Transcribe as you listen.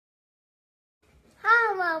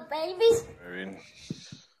I mean,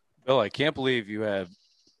 Bill, I can't believe you have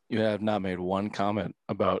not made one comment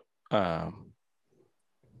about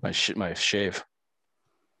my shave.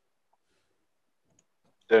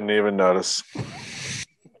 didn't even notice.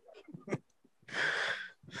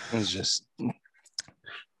 It's just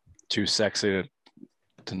too sexy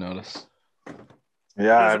to notice.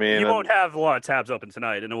 Yeah, I mean, you won't have a lot of tabs open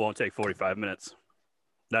tonight, and it won't take 45 minutes.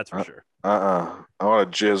 That's for sure. I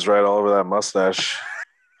want to jizz right all over that mustache.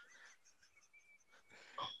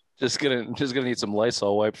 Just gonna need some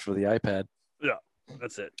Lysol wipes for the iPad. Yeah,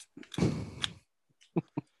 that's it.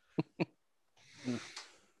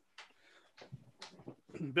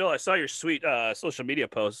 Bill, I saw your sweet social media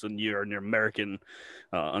posts and your American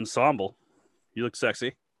ensemble. You look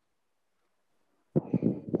sexy.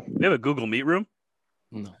 You have a Google Meet room?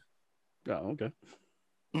 No. Oh, okay.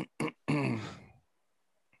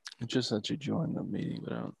 It just said you joined the meeting,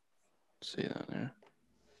 but I don't see that there.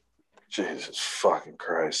 Jesus fucking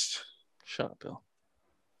Christ. Shut up, Bill.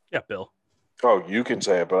 Yeah, Bill. Oh, you can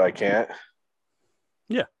say it, but I can't?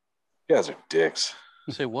 Yeah. You guys are dicks.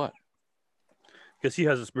 Say what? Because he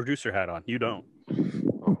has his producer hat on. You don't.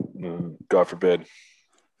 God forbid.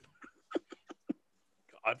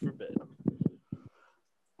 God forbid.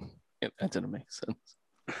 Yeah, that didn't make sense.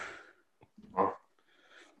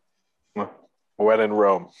 When in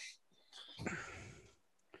Rome.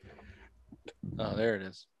 Oh, there it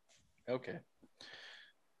is. Okay.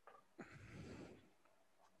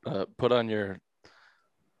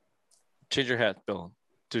 Change your hat, Bill,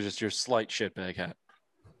 to just your slight shitbag hat.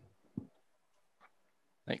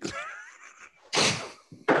 Thanks.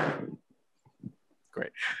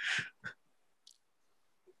 Great.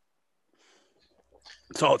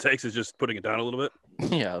 That's all it takes is just putting it down a little bit.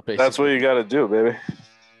 Yeah, basically. That's what you got to do, baby.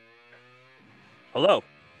 Hello.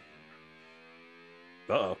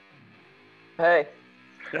 Uh-oh. Hey.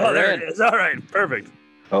 Oh, there it is. All right. Perfect.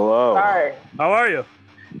 Hello. Hi. How are you?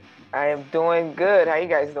 I am doing good. How you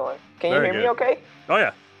guys doing? Can you Very hear me good. okay? Oh,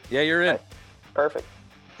 yeah. Yeah, you're in. Perfect.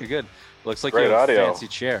 You're good. Looks like Great you have audio. a fancy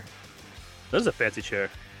chair. This is a fancy chair.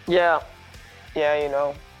 Yeah. Yeah, you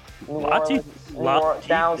know. New Orleans,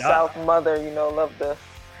 down south mother, you know, love the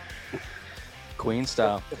Queen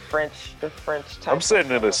style. the French type. I'm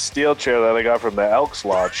sitting in a steel chair that I got from the Elks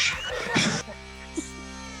Lodge.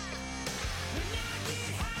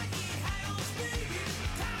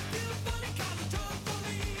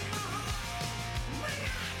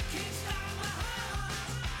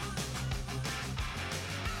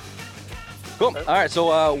 Cool. All right,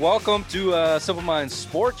 so welcome to Simple Minds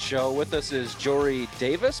Sports Show. With us is JORI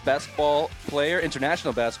Davis, basketball player,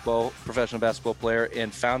 international basketball, professional basketball player,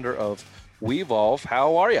 and founder of WeVolv.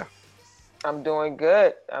 How are you? I'm doing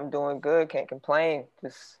good. Can't complain.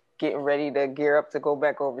 Just getting ready to gear up to go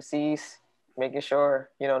back overseas, making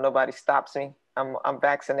sure, you know, nobody stops me. I'm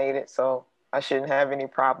vaccinated, so I shouldn't have any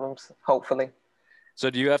problems, hopefully. So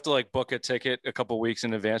do you have to like book a ticket a couple weeks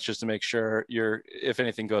in advance just to make sure if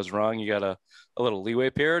anything goes wrong, you got a little leeway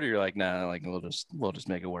period, or you're like, nah, like we'll just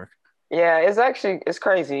make it work? Yeah, it's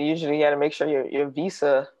crazy. Usually you got to make sure your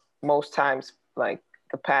visa, most times, like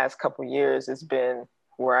the past couple years, has been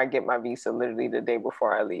where I get my visa literally the day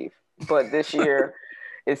before I leave. But this year,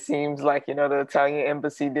 it seems like, you know, the Italian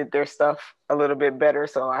embassy did their stuff a little bit better.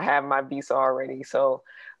 So I have my visa already. So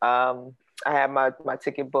I have my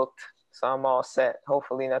ticket booked. So I'm all set.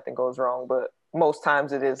 Hopefully nothing goes wrong. But most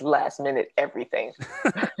times it is last minute everything.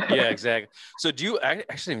 Yeah, exactly. So do you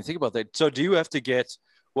actually even think about that? So do you have to get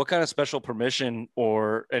what kind of special permission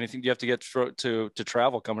or anything do you have to get to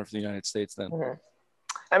travel coming from the United States then? Mm-hmm.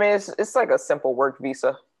 I mean, it's like a simple work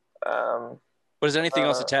visa. But is anything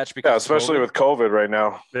else attached? Yeah, especially with COVID right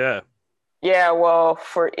now. Yeah. Yeah, well,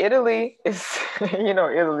 for Italy, it's, you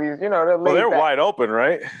know, Italy's, you know, They're wide open,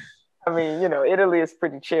 right? I mean, you know, Italy is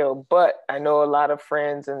pretty chill, but I know a lot of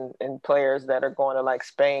friends and players that are going to like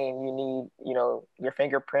Spain. You need, you know, your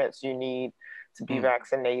fingerprints, you need to be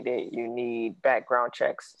vaccinated, you need background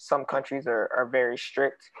checks. Some countries are very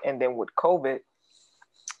strict. And then with COVID,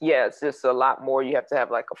 yeah, it's just a lot more. You have to have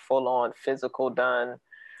like a full on physical done.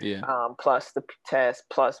 Yeah. Plus the test,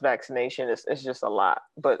 plus vaccination. It's just a lot.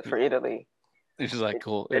 But for Italy, it's just like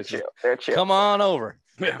cool. They're chill. They're chill. Come on over.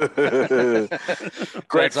 Great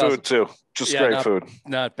That's food awesome. too. Just great food.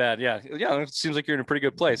 Not bad. Yeah. It seems like you're in a pretty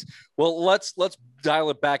good place. Well, let's dial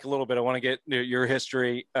it back a little bit. I want to get your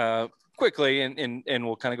history quickly, and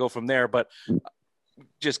we'll kind of go from there. But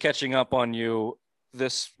just catching up on you,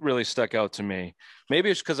 this really stuck out to me.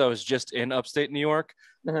 Maybe it's because I was just in upstate New York,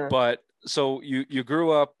 but so you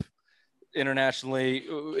grew up internationally.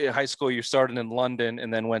 In high school, you started in London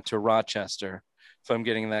and then went to Rochester. if I'm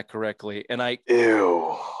getting that correctly. And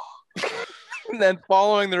Ew. and then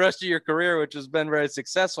following the rest of your career, which has been very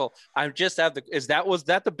successful, I just have was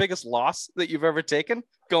that the biggest loss that you've ever taken,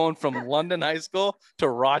 going from London high school to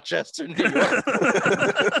Rochester, New York?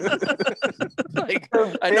 Like,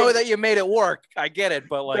 I know that you made it work. I get it,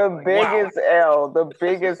 but like the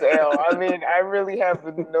biggest L. I mean, I really have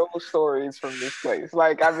no stories from this place.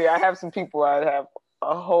 Like, I mean, I have some people I have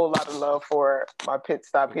a whole lot of love for my pit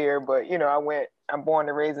stop here, but you know, I'm born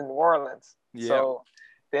and raised in New Orleans. Yeah. So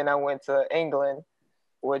then I went to England,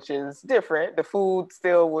 which is different. The food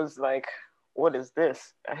still was like, what is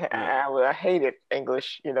this? I hated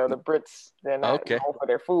English. You know, the Brits, they're not known for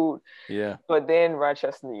their food. Yeah. But then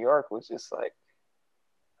Rochester, New York was just like,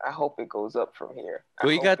 I hope it goes up from here.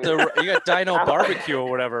 Well, you got Dino Barbecue or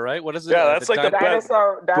whatever, right? What is it? Yeah, that's like the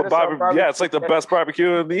dinosaur barbecue. Yeah, it's like the best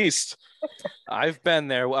barbecue in the East. I've been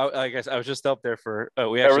there. I guess I was just up there for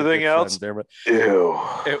everything else. There, but ew,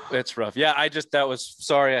 it's rough. Yeah, I had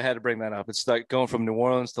to bring that up. It's like going from New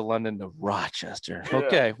Orleans to London to Rochester. Yeah.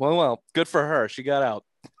 Okay, well, good for her. She got out.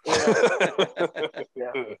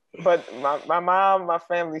 Yeah. But my mom, my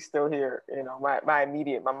family's still here. You know, my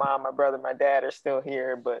immediate, my mom, my brother, my dad are still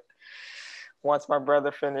here. But once my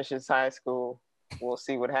brother finishes high school, we'll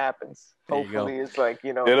see what happens. Hopefully it's like,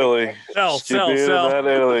 you know, Italy. Sell.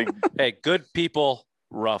 Italy. Hey, good people,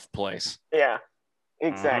 rough place. Yeah,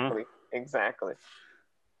 exactly.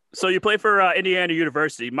 So you play for Indiana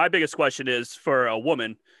University. My biggest question is, for a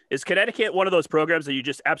woman, is Connecticut one of those programs that you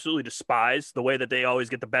just absolutely despise, the way that they always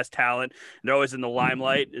get the best talent and they're always in the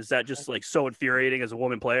limelight? Is that just like so infuriating as a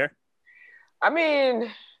woman player? I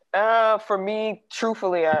mean, for me,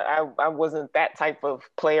 truthfully, I wasn't that type of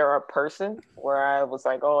player or person where I was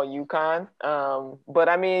like, oh, UConn. But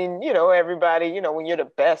I mean, you know, everybody, you know, when you're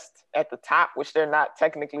the best at the top, which they're not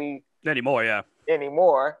technically anymore. Yeah.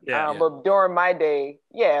 But during my day,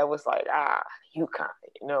 it was like, UConn.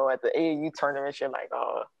 You know, at the AAU tournament, you're like,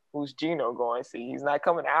 oh, who's Gino going to see? He's not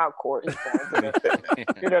coming to our court. He's going to the,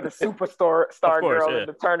 you know, the superstar girl in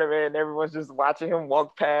the tournament, and everyone's just watching him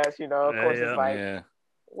walk past. You know, of course, it's like,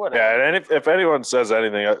 whatever. Yeah, and if anyone says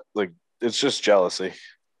anything, like, it's just jealousy.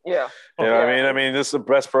 Yeah. You know what I mean? I mean, this is the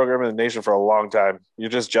best program in the nation for a long time. You're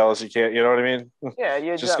just jealous. You can't, you know what I mean? Yeah,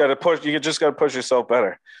 you just got to push. You just got to push yourself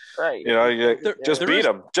better. Right. You know, just beat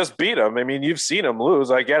them. Just beat them. I mean, you've seen them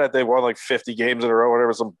lose. I get it. They won like 50 games in a row,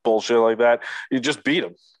 whatever, some bullshit like that. You just beat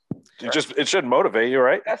them. It should motivate you,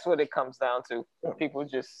 right? That's what it comes down to. People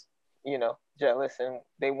just, you know, jealous and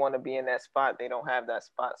they want to be in that spot. They don't have that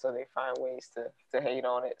spot, so they find ways to hate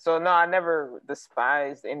on it. So no, I never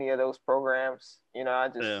despised any of those programs. You know, I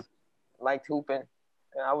just liked hooping.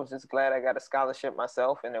 And I was just glad I got a scholarship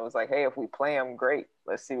myself. And it was like, hey, if we play them, great.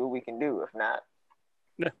 Let's see what we can do. If not,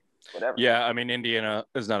 whatever. Yeah, I mean, Indiana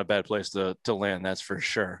is not a bad place to land. That's for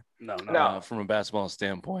sure. No. From a basketball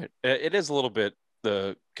standpoint, it is a little bit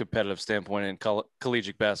the competitive standpoint in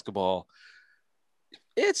collegiate basketball.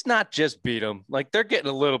 It's not just beat them. Like, they're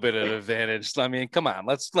getting a little bit of advantage. I mean, come on.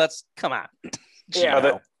 Let's come on.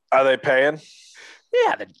 Yeah. Are they paying?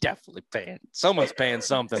 Yeah, they're definitely paying. Someone's paying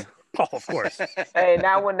something. Oh, of course. Hey,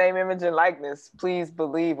 now with name, image, and likeness, please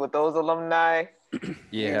believe with those alumni.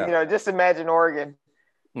 Yeah. You know, just imagine Oregon,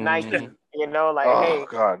 Nike. You know, like, hey,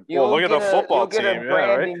 God. Well, look at the football team. You'll get a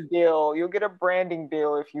branding deal. You'll get a branding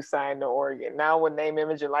deal if you sign to Oregon. Now with name,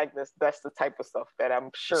 image, and likeness, that's the type of stuff that I'm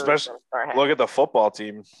sure. Especially look at the football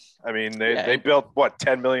team. I mean, they built what,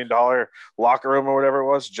 $10 million locker room or whatever it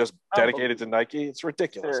was, just dedicated to Nike. It's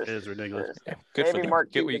ridiculous. It is ridiculous. Yeah, good Maybe for them.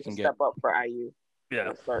 Mark Get what you can get. Step up for IU.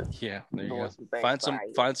 Yeah. Yeah. There you go.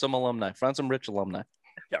 Find some alumni. Find some rich alumni.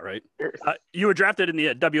 Yeah, right. You were drafted in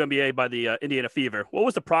the WNBA by the Indiana Fever. What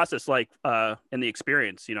was the process like and the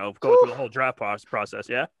experience, you know, going through the whole draft process?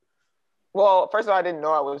 Yeah. Well, first of all, I didn't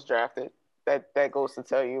know I was drafted. That goes to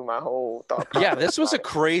tell you my whole thought process. Yeah, this was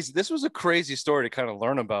a crazy story to kind of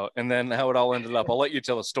learn about, and then how it all ended up. I'll let you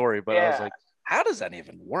tell a story, but I was like, how does that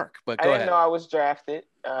even work? But go ahead. I didn't know I was drafted.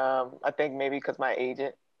 I think maybe because my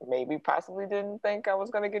agent possibly didn't think I was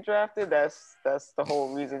going to get drafted. That's the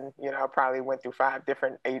whole reason. You know, I probably went through 5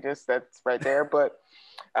 different agents. That's right there. But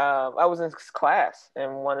I was in class,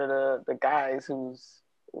 and one of the guys he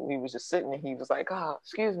was just sitting, and he was like, "Oh,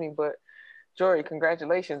 excuse me, but JORI,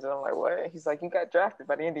 congratulations." And I'm like, "What?" He's like, "You got drafted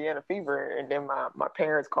by the Indiana Fever." And then my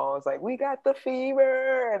parents call and was like, "We got the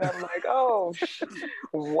Fever." And I'm like, "Oh,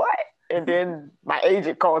 what?" And then my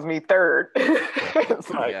agent calls me third. It's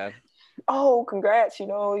like, oh, congrats, you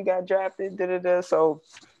know, you got drafted, So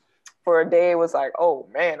for a day, it was like, oh,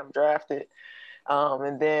 man, I'm drafted.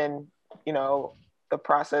 And then, you know, the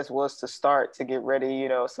process was to start to get ready, you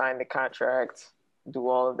know, sign the contract, do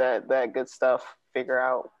all of that good stuff. figure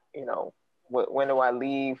out, when do I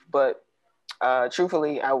leave. But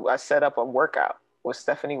truthfully, I set up a workout with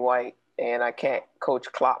Stephanie White and I can't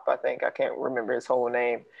Coach Klopp. I can't remember his whole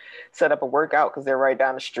name. Set up a workout because they're right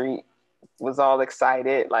down the street. Was all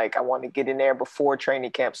excited. Like I want to get in there before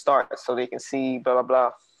training camp starts so they can see blah, blah,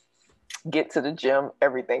 blah. Get to the gym.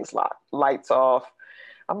 Everything's locked. Lights off.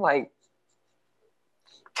 I'm like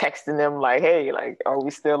texting them like, hey, like, are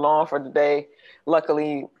we still on for the day?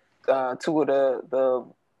 Luckily, two of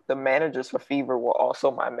the managers for Fever were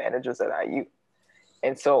also my managers at IU.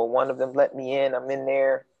 And so one of them let me in. I'm in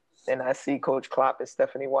there and I see Coach Klopp and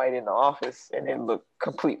Stephanie White in the office and they look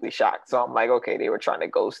completely shocked. So I'm like, okay, they were trying to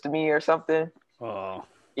ghost me or something. Oh.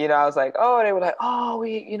 I was like, oh, they were like, oh,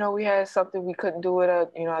 we had something, we couldn't do it.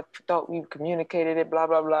 I thought we communicated it, blah,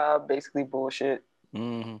 blah, blah. Basically bullshit.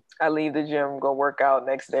 Mm-hmm. I leave the gym, go work out.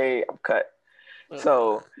 Next day, I'm cut.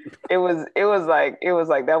 So it was like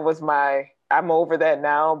that was I'm over that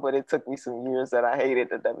now, but it took me some years that I hated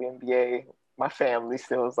the WNBA. My family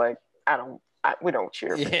still was like, we don't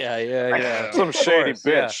cheer. Yeah. Some shady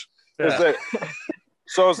bitch. Yeah.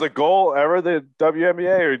 So is the goal ever the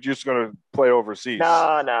WNBA, or are you just going to play overseas?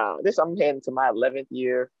 No. I'm heading to my 11th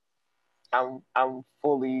year. I'm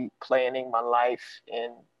fully planning my life,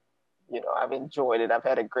 and I've enjoyed it. I've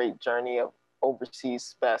had a great journey of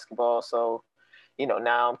overseas basketball. So,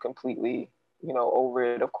 now I'm completely, over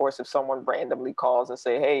it. Of course, if someone randomly calls and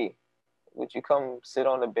say, hey, would you come sit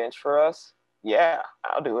on the bench for us? Yeah,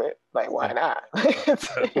 I'll do it. Like, why not?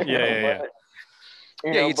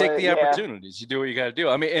 You take the opportunities. You do what you got to do.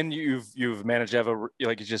 I mean, and you've managed to have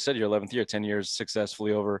like you just said, your 11th year, 10 years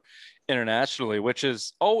successfully over internationally, which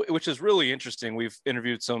is really interesting. We've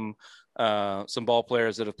interviewed some ball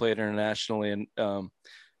players that have played internationally, and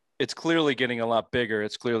it's clearly getting a lot bigger.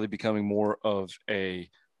 It's clearly becoming more of a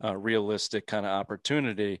realistic kind of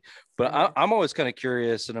opportunity. But I'm always kind of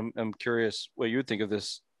curious, and I'm curious what you would think of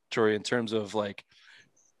this, Jori, in terms of like,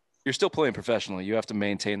 you're still playing professionally. You have to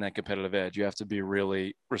maintain that competitive edge. You have to be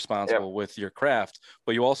really responsible with your craft,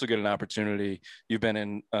 but you also get an opportunity. You've been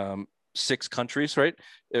in 6 countries, right?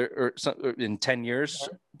 Or in 10 years,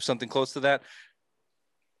 something close to that.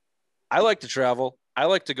 I like to travel. I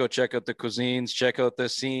like to go check out the cuisines, check out the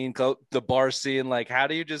scene, the bar scene. Like, how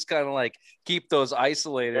do you just kind of like keep those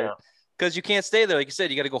isolated? Yeah. Because you can't stay there. Like you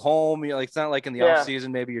said, you got to go home. Like, it's not like in the off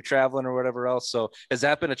season, maybe you're traveling or whatever else. So has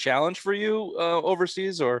that been a challenge for you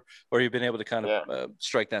overseas, or you've been able to kind of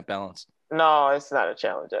strike that balance? No, it's not a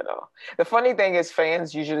challenge at all. The funny thing is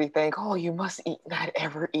fans usually think, oh, you must not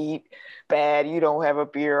ever eat bad. You don't have a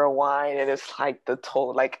beer or wine. And it's like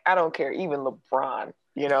like, I don't care. Even LeBron,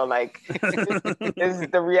 like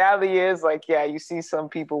the reality is like, you see some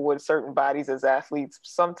people with certain bodies as athletes.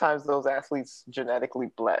 Sometimes those athletes genetically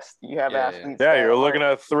blessed. You have athletes. Yeah, you're looking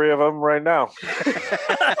at 3 of them right now.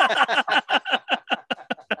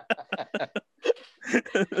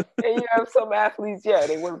 And you have some athletes,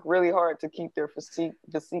 they work really hard to keep their physique.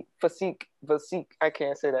 I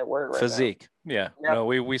can't say that word right physique. Now. Yeah. Yep. No,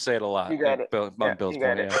 we say it a lot. You got it. On Bill's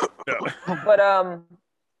point, But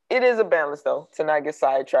it is a balance though, to not get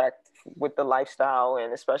sidetracked with the lifestyle,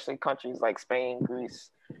 and especially countries like Spain, Greece,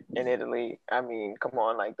 and Italy. I mean, come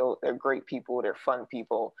on, like they're great people, they're fun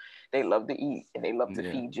people, they love to eat and they love to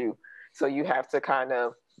feed you. So you have to kind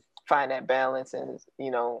of find that balance and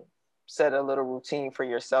set a little routine for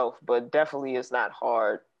yourself. But definitely it's not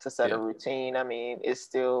hard to set a routine. I mean, it's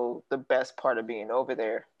still the best part of being over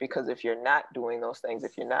there, because if you're not doing those things,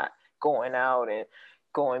 if you're not going out and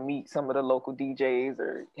go and meet some of the local DJs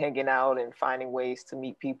or hanging out and finding ways to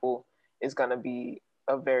meet people, is going to be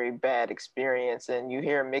a very bad experience. And you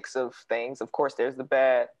hear a mix of things. Of course, there's the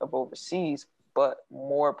bad of overseas, but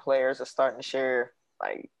more players are starting to share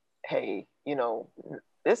like, hey,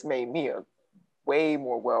 this made me a way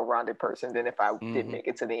more well-rounded person than if I did make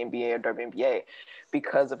it to the NBA or WNBA,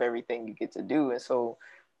 because of everything you get to do. And so,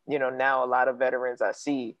 now a lot of veterans I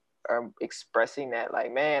see are expressing that,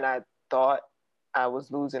 like, man, I thought I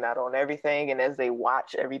was losing out on everything. And as they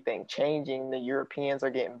watch everything changing, the Europeans are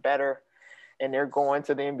getting better and they're going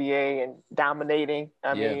to the NBA and dominating.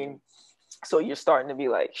 I mean, so you're starting to be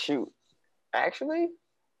like, shoot, actually,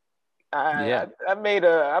 I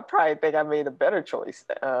probably think I made a better choice.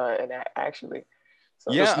 And actually,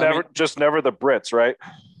 so just never the Brits, right?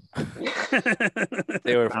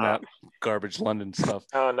 They were from that garbage London stuff.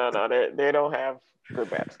 Oh no, they don't have good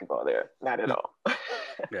basketball there, not at all.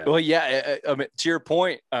 Well, I mean, to your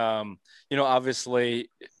point, obviously,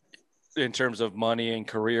 in terms of money and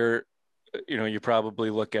career, you probably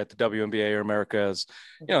look at the WNBA or America as,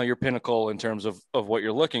 your pinnacle in terms of what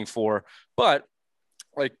you're looking for. But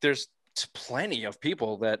like, there's plenty of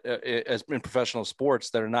people that as in professional sports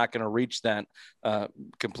that are not going to reach that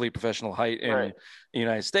complete professional height in the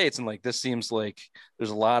United States. And like, this seems like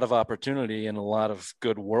there's a lot of opportunity and a lot of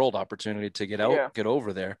good world opportunity to get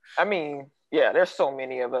over there. I mean, yeah, there's so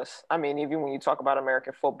many of us. I mean, even when you talk about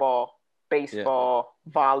American football, baseball,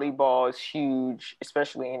 volleyball is huge,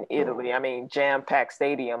 especially in Italy. I mean, jam-packed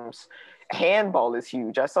stadiums. Handball is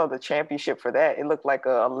huge. I saw the championship for that. It looked like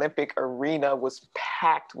an Olympic arena was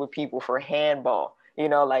packed with people for handball. You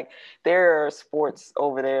know, like there are sports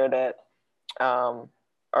over there that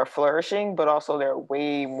are flourishing, but also there are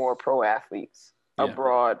way more pro athletes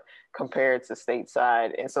abroad compared to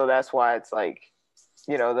stateside. And so that's why it's like,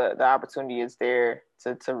 you know, the opportunity is there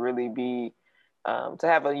to really be, to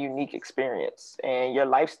have a unique experience. And your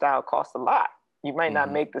lifestyle costs a lot. You might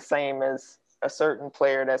not make the same as a certain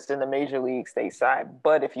player that's in the major league stateside,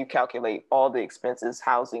 but if you calculate all the expenses,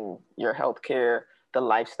 housing, your healthcare, the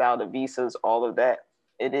lifestyle, the visas, all of that,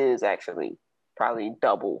 it is actually probably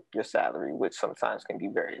double your salary, which sometimes can be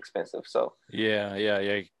very expensive. So yeah,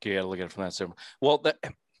 you gotta look at it from that standpoint. Well,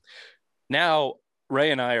 now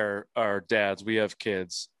Ray and I are dads. We have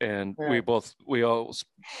kids, and we all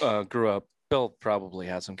grew up. Bill probably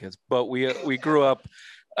has some kids, but we grew up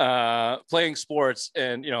playing sports,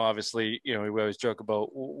 and you know, obviously, you know, we always joke about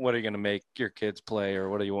what are you going to make your kids play, or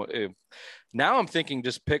what do you want. Now I'm thinking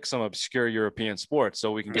just pick some obscure European sports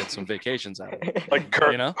so we can get some vacations out of it. Like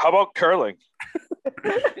you know, how about curling?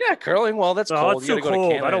 Yeah, curling. Well, that's cold. It's You too gotta go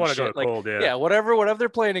cold. to Canada. I don't want to go to like, cold. Yeah, whatever they're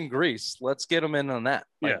playing in Greece, let's get them in on that.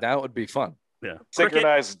 Like, that would be fun. Yeah,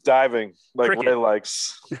 synchronized diving, like Ray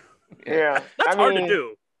likes. Yeah, that's hard to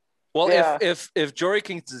do. Well, if JORI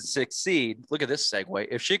can succeed, look at this segue.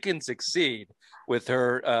 If she can succeed with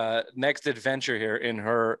her next adventure here in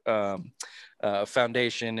her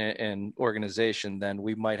foundation and organization, then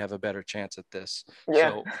we might have a better chance at this.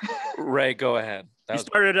 Yeah. So, Ray, go ahead. You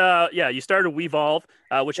started WeVolv,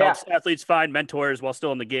 which helps athletes find mentors while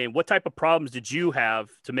still in the game. What type of problems did you have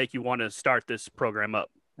to make you want to start this program up?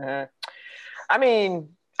 I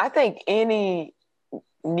mean, I think any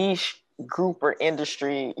niche group or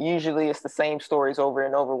industry, usually it's the same stories over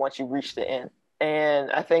and over once you reach the end.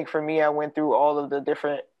 And I think for me, I went through all of the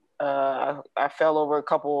different, I fell over a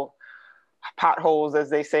couple potholes, as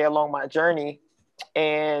they say, along my journey.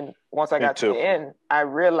 And once I got to the end, I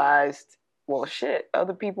realized, well, shit,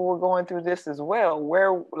 other people were going through this as well,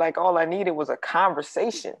 where like all I needed was a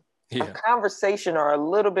conversation. A conversation or a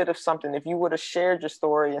little bit of something. If you would have shared your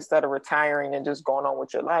story instead of retiring and just going on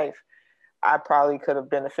with your life, I probably could have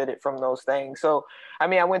benefited from those things. So, I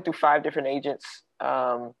mean, I went through 5 different agents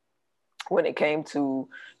when it came to,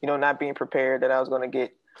 you know, not being prepared that I was going to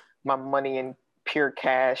get my money in pure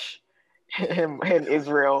cash in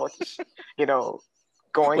Israel, you know,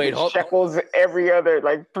 going to shekels every other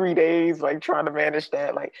like 3 days, like trying to manage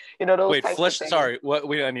that, like, you know, those. Sorry, what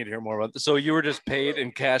I need to hear more about this. So you were just paid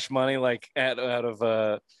in cash money, like out of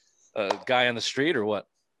a guy on the street, or what?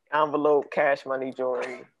 Envelope, cash money,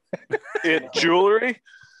 JORI. Jewelry?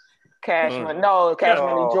 Cash money. No, cash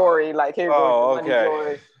money, JORI. Like, here's money,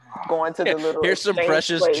 JORI. Going to the little. Here's some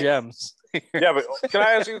precious gems. Yeah, but can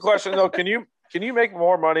I ask you a question though? Can you make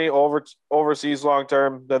more money overseas long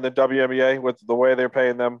term than the WNBA with the way they're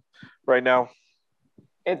paying them right now?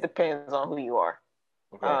 It depends on who you are.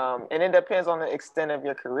 Okay. And it depends on the extent of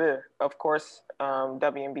your career. Of course,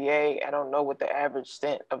 WNBA, I don't know what the average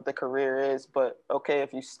stint of the career is, but okay,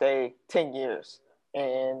 if you stay 10 years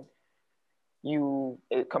and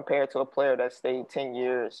compared to a player that stayed 10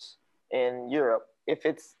 years in Europe, if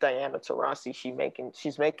it's Diana Taurasi,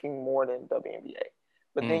 she's making more than WNBA.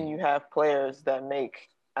 But then you have players that make,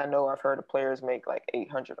 I know I've heard of players make like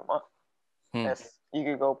 $800 a month. That's, you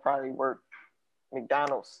could go probably work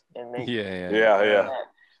McDonald's and make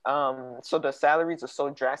so the salaries are so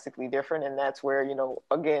drastically different, and that's where, you know,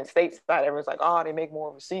 again, stateside, everyone's like, oh, they make more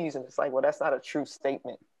overseas, and it's like, well, that's not a true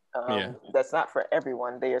statement. That's not for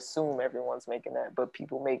everyone. They assume everyone's making that, but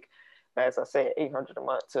people make, as I said, $800 a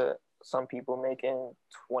month to some people making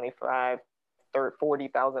 25, 30,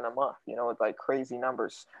 40,000 a month. You know, it's like crazy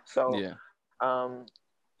numbers. So and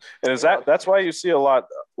is that's why you see a lot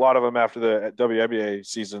of them after the WNBA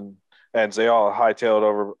season ends, they all hightailed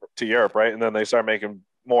over to Europe, right? And then they start making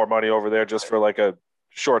more money over there just for like a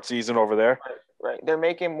short season over there. Right. They're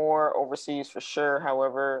making more overseas for sure.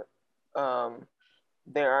 However,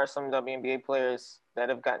 there are some WNBA players that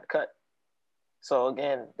have gotten cut. So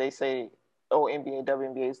again, they say, oh, NBA,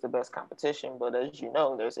 WNBA is the best competition. But as you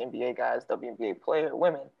know, there's NBA guys, WNBA player,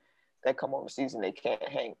 women that come overseas and they can't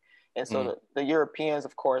hang. And so the Europeans,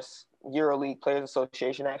 of course, EuroLeague Players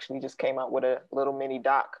Association actually just came out with a little mini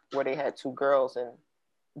doc where they had 2 girls, and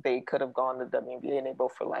they could have gone to WNBA, and they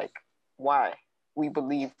both were like, why? We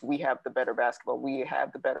believe we have the better basketball, we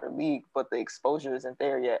have the better league, but the exposure isn't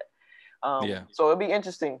there yet. So it'll be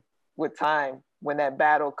interesting with time when that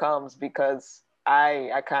battle comes, because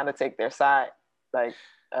I kind of take their side, like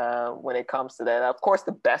when it comes to that. Of course,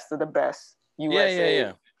 the best of the best,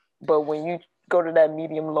 USA. But when you go to that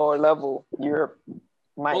medium lower level, Europe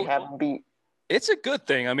might have them beat. It's a good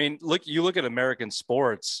thing. I mean, you look at American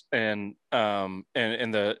sports and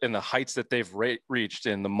the heights that they've reached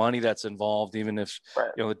and the money that's involved, even if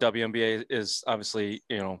the WNBA is obviously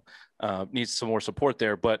needs some more support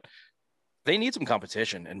there, but they need some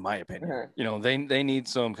competition, in my opinion. They need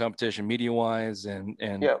some competition media wise and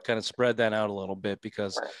kind of spread that out a little bit,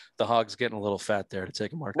 because the hog's getting a little fat there to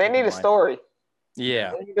take a mark. They need a story.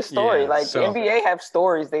 Yeah. They need a story. NBA have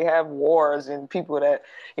stories. They have wars and people that,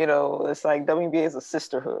 it's like WNBA is a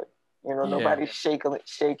sisterhood. Nobody's shaking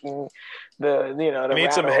the, the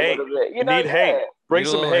need some hate. Need hate. Bring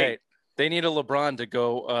some hate. They need a LeBron to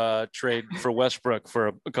go trade for Westbrook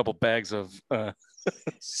for a couple bags of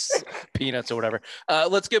peanuts or whatever.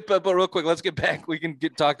 But real quick, let's get back. We can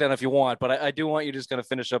talk then if you want, but I do want you to just kind of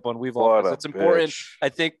finish up on WeVolv. It's important. I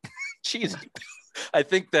think, geez, I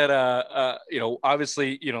think that,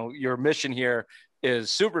 obviously, your mission here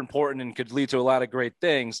is super important and could lead to a lot of great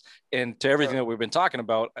things. And to everything that we've been talking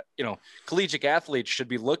about, collegiate athletes should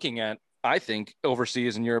be looking at, I think,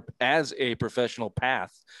 overseas in Europe as a professional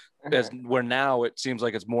path, where now it seems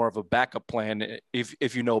like it's more of a backup plan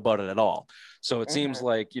if you know about it at all. So it seems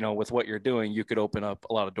like, with what you're doing, you could open up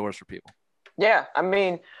a lot of doors for people. Yeah. I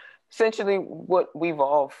mean, essentially what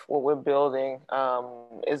WeVolv, what we're building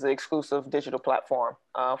is an exclusive digital platform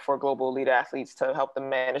for global elite athletes to help them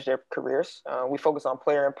manage their careers. We focus on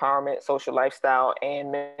player empowerment, social lifestyle,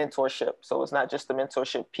 and mentorship. So it's not just the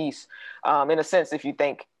mentorship piece. In a sense, if you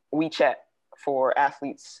think WeChat for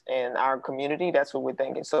athletes in our community, that's what we're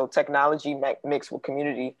thinking. So technology mixed with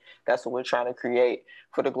community, that's what we're trying to create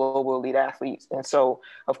for the global elite athletes. And so,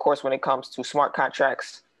 of course, when it comes to smart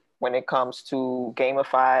contracts, when it comes to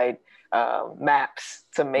gamified maps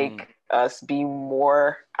to make us be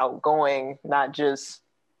more outgoing, not just,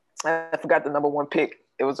 I forgot the number one pick.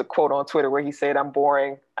 It was a quote on Twitter where he said, "I'm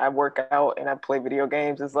boring, I work out, and I play video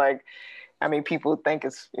games." It's like, I mean, people think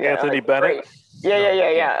it's Anthony Bennett. Great.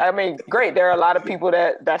 Yeah. I mean, great. There are a lot of people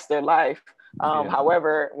that's their life.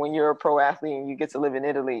 However, when you're a pro athlete and you get to live in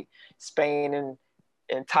Italy, Spain,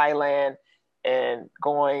 and Thailand, and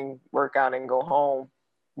work out and go home,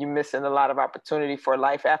 you're missing a lot of opportunity for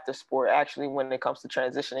life after sport, actually, when it comes to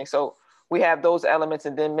transitioning. So we have those elements,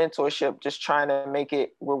 and then mentorship, just trying to make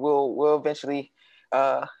it where we'll eventually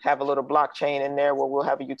have a little blockchain in there where we'll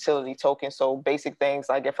have a utility token. So basic things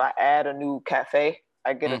like if I add a new cafe,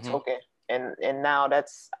 I get a token. And now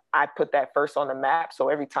I put that first on the map. So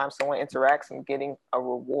every time someone interacts, I'm getting a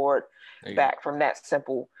reward back from that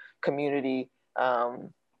simple community, ad.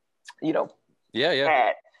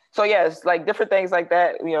 So it's like different things like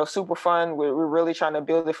that, super fun. We're really trying to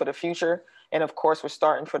build it for the future. And of course, we're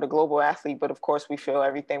starting for the global athlete, but of course we feel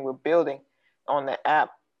everything we're building on the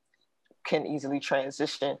app can easily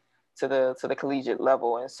transition to the collegiate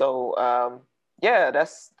level. And so,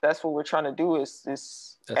 that's what we're trying to do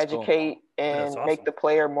is educate and make the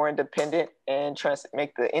player more independent and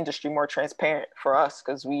make the industry more transparent for us,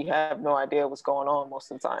 because we have no idea what's going on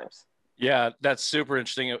most of the times. Yeah, that's super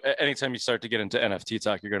interesting. Anytime you start to get into NFT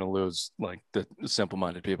talk, you're going to lose like the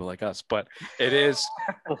simple-minded people like us. But it is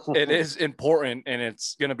important, and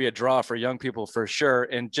it's going to be a draw for young people for sure.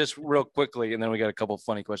 And just real quickly, and then we got a couple of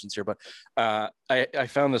funny questions here. But I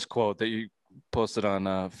found this quote that you posted on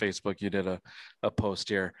Facebook. You did a post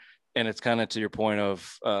here, and it's kind of to your point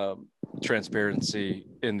of transparency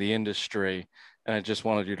in the industry. And I just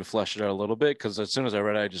wanted you to flesh it out a little bit, because as soon as I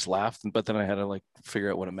read it, I just laughed, but then I had to figure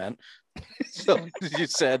out what it meant. So you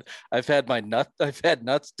said, I've had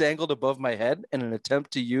nuts dangled above my head in an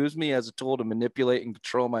attempt to use me as a tool to manipulate and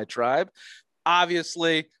control my tribe.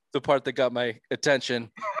 Obviously, the part that got my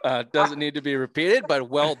attention doesn't need to be repeated, but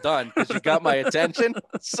well done, because you got my attention.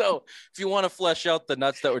 So if you want to flesh out the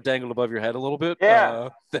nuts that were dangled above your head a little bit, I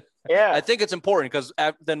think it's important, because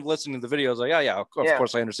then listening to the video, I was like, of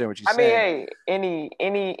course I understand what you're saying. I mean,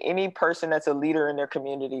 hey, any person that's a leader in their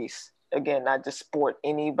communities, again, not just sport,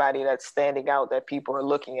 anybody that's standing out that people are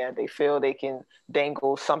looking at, they feel they can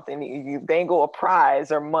dangle something, you dangle a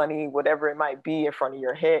prize or money, whatever it might be, in front of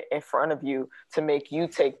your head, in front of you, to make you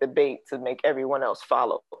take the bait to make everyone else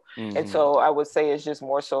follow. And so I would say it's just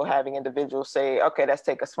more so having individuals say, okay, let's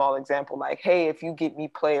take a small example, like, hey, if you get me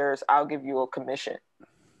players, I'll give you a commission.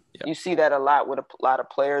 Yep. You see that a lot with a lot of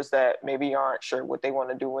players that maybe aren't sure what they want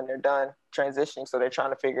to do when they're done transitioning. So they're trying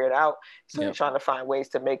to figure it out. So they're trying to find ways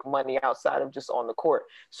to make money outside of just on the court.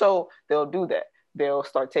 So they'll do that. They'll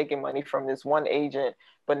start taking money from this one agent,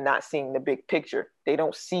 but not seeing the big picture. They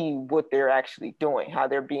don't see what they're actually doing, how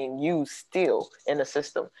they're being used still in the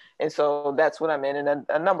system. And so that's what I'm in. And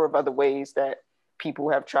a number of other ways that people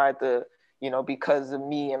have tried to, because of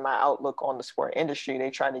me and my outlook on the sport industry, they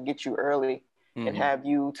try to get you early and have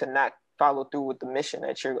you to not follow through with the mission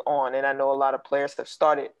that you're on. And I know a lot of players have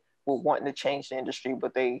started with wanting to change the industry,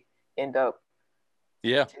 but they end up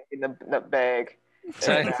taking the bag.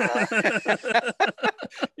 And,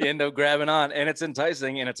 you end up grabbing on, and it's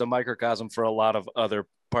enticing, and it's a microcosm for a lot of other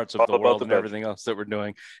parts of the world and everything else that we're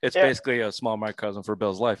doing. It's basically a small microcosm for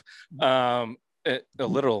Bill's life. A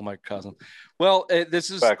literal microcosm. Well,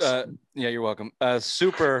 this is you're welcome.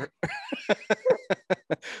 Super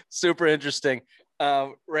super interesting.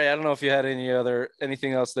 Ray, I don't know if you had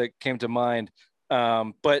anything else that came to mind,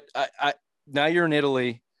 but I now you're in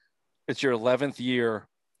Italy. It's your 11th year.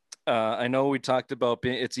 I know we talked about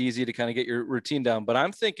it's easy to kind of get your routine down, but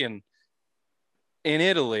I'm thinking in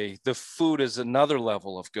Italy the food is another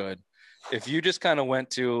level of good. If you just kind of went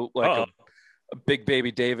to like a Big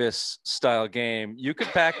Baby Davis style game, you could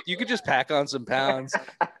just pack on some pounds,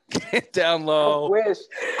 get down low.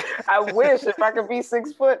 I wish if I could be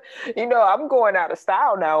 6 foot. I'm going out of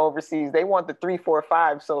style now overseas. They want the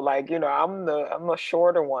 3-4-5. So I'm a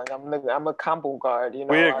shorter one. I'm a combo guard.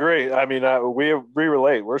 We agree. I mean, we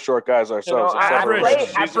relate. We're short guys ourselves.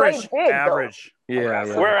 Average. Yeah.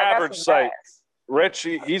 We're average site. Rich,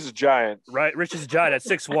 he's a giant. Right, Rich is a giant at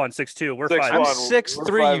 6'1", 6'2". We're 5'1". I'm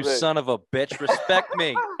 6'3", you son of a bitch. Respect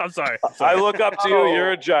me. I'm sorry. I look up to you.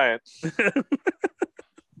 You're a giant.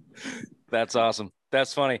 That's awesome.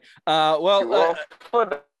 That's funny. We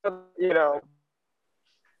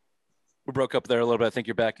broke up there a little bit. I think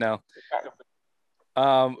you're back now.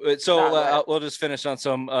 We'll just finish on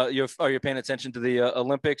some. Are you paying attention to the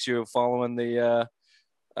Olympics? You're following the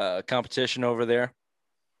competition over there?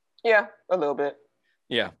 Yeah, a little bit.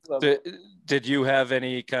 Yeah. Did you have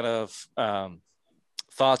any kind of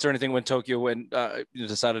thoughts or anything when Tokyo you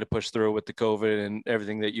decided to push through with the COVID and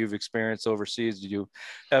everything that you've experienced overseas? Did you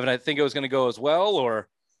have I think it was going to go as well, or?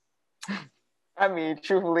 I mean,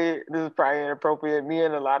 truthfully, this is probably inappropriate. Me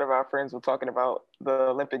and a lot of our friends were talking about the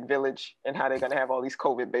Olympic Village and how they're going to have all these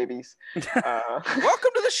COVID babies. Welcome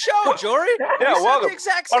to the show, Jory. Yeah, welcome. The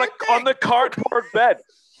exact same on the cardboard bed.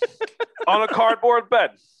 On a cardboard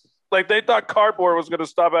bed. Like they thought cardboard was going to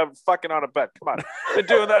stop having fucking on a bed. Come on. Been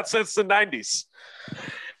doing that since the 90s.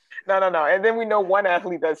 No. And then we know one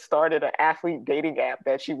athlete that started an athlete dating app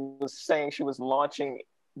that she was saying she was launching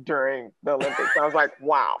during the Olympics. I was like,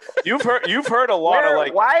 wow. You've heard a lot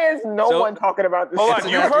of why is no one talking about this? Hold on,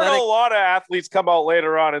 you've heard a lot of athletes come out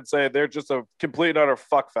later on and say they're just a complete and utter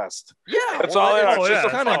fuck fest. Yeah, that's all they are.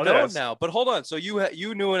 It's kind of known now. But hold on, so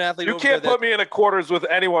you knew an athlete. You can't put me in a quarters with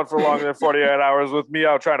anyone for longer than 48 hours with me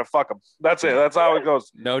out trying to fuck them. That's it. That's how it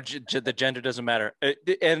goes. No, the gender doesn't matter.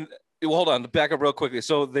 And hold on, back up real quickly.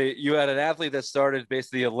 So you had an athlete that started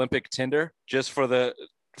basically Olympic Tinder just for the.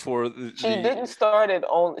 She didn't start it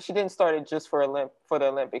just for the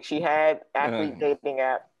Olympics. She had athlete dating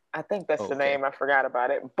app. I think that's the name. I forgot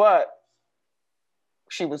about it. But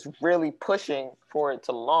she was really pushing for it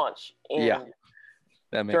to launch during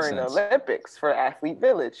the Olympics for Athlete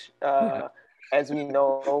Village. As we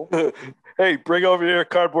know. Hey, bring over your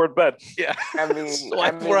cardboard bed. Yeah. I mean,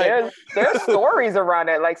 there's stories around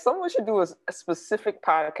that. Like someone should do a specific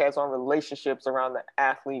podcast on relationships around the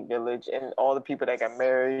Athlete Village and all the people that got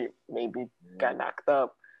married, maybe got knocked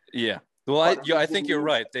up. Yeah. Well, I think you're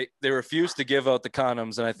right. They refuse to give out the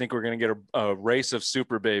condoms, and I think we're going to get a race of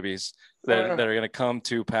super babies that are going to come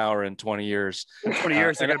to power in 20 years. In 20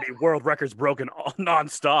 years, they're going to be world records broken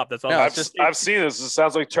nonstop. That's all. I've seen this. It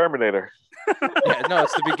sounds like Terminator. Yeah, no,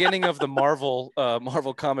 it's the beginning of the Marvel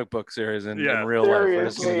comic book series in real life.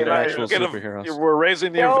 It's going to get actual superheroes. We're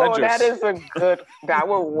raising the Avengers. That is a good. I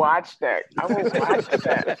will watch that. I will watch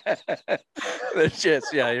that.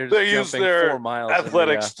 They use their 4 miles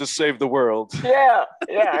athletics to save the world. Yeah.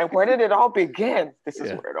 And where did it all begin? This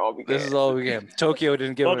is where it all began. Tokyo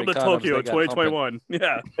didn't give Welcome any to condoms. Tokyo 2021.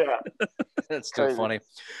 Yeah. That's too funny.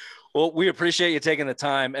 Well, we appreciate you taking the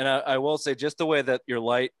time, and I will say just the way that your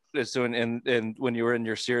light is doing, and when you were in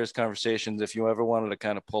your serious conversations, if you ever wanted to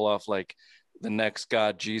kind of pull off like the next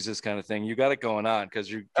God Jesus kind of thing. You got it going on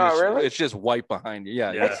because really? it's just white behind you.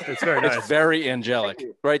 Yeah, Yeah, it's very nice. It's very angelic.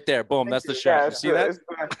 Right there. Boom. That's the shot. Yeah, You see that?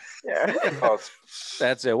 Yeah. Oh,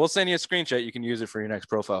 That's it. We'll send you a screenshot. You can use it for your next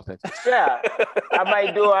profile pic. Yeah. I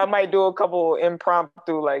might do a couple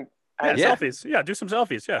impromptu Selfies. Yeah, do some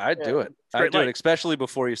selfies. Yeah, I'd do it. I'd do it, especially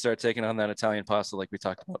before you start taking on that Italian pasta like we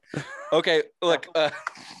talked about. Okay, look,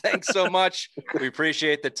 thanks so much. We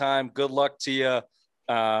appreciate the time. Good luck to you.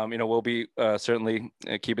 We'll be certainly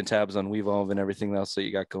keeping tabs on WeVolv and everything else that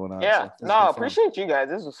you got going on. Yeah, so no, appreciate you guys.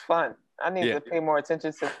 This was fun. I need Yeah. to pay more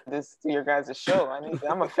attention to your guys' show.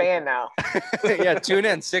 I'm a fan now. Yeah, tune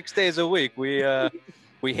in 6 days a week.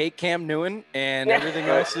 We hate Cam Newton and everything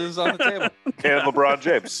else is on the table. and LeBron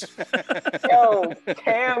James. Yo,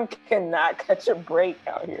 Cam cannot catch a break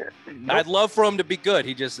out here. I'd love for him to be good.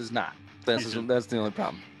 He just is not. That's the only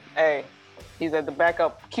problem. Hey, he's at the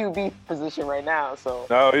backup QB position right now, so.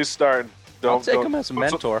 No, he's starting. I'll take him as a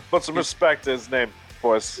mentor. Put some respect to his name,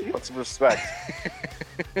 boys. Put some respect.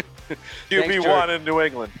 Thanks, QB1 in New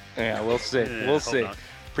England. Yeah, we'll see. We'll see. on.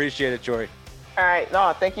 Appreciate it, Jory. All right,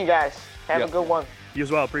 no, thank you guys. Have a good one. You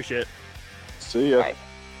as well. Appreciate it. See ya. Bye.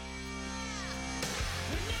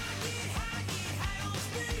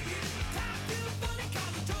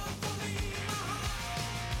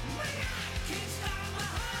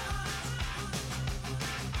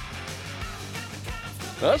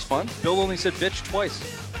 That was fun. Bill only said bitch twice.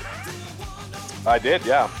 I did,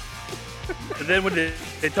 yeah. And then when they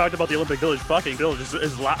talked about the Olympic Village fucking, Bill just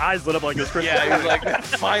his eyes lit up like it was Christmas. Yeah, he was like,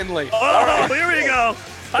 finally. Oh, here we go.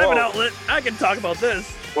 I have an outlet. I can talk about this.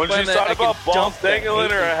 When she talked about balls dangling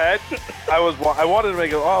in her head, I wanted to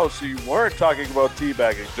make it, so you weren't talking about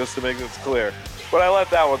teabagging, just to make this clear. But I let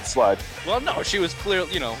that one slide. Well, no, she was clear.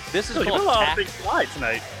 This is You're called a tact. big slide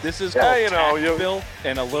tonight. This is called tact, you- Bill,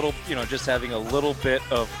 and a little, just having a little bit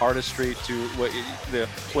of artistry to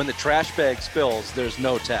when the trash bag spills, there's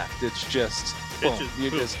no tact. It's just boom.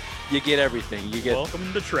 You get everything. You get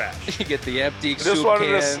Welcome to trash. you get the empty I soup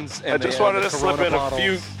cans. I just wanted to slip in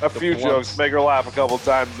a few jokes, make her laugh a couple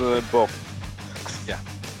times, and then boom.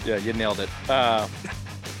 Yeah, you nailed it.